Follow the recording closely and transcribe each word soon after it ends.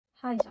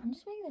Hi, so I'm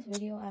just making this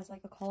video as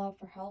like a call out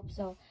for help.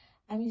 So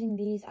I'm using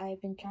these.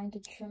 I've been trying to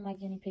trim my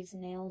guinea pig's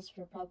nails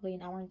for probably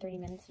an hour and 30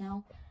 minutes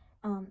now.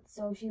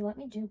 So she let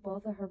me do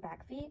both of her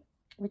back feet,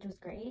 which was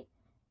great.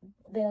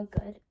 They look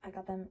good. I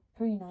got them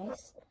pretty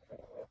nice.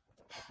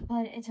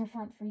 But it's her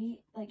front feet.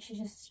 Like, she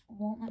just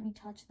won't let me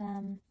touch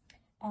them.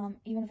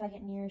 Even if I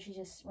get near, she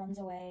just runs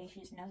away.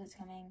 She just knows it's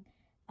coming.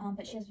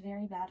 But she has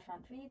very bad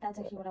front feet. That's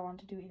actually what I want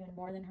to do even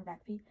more than her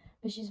back feet.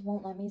 But she just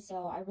won't let me,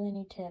 so I really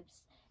need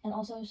tips. And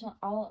also, so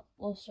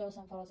we'll show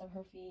some photos of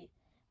her feet,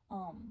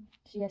 so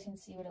you guys can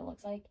see what it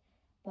looks like.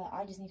 But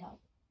I just need help.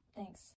 Thanks.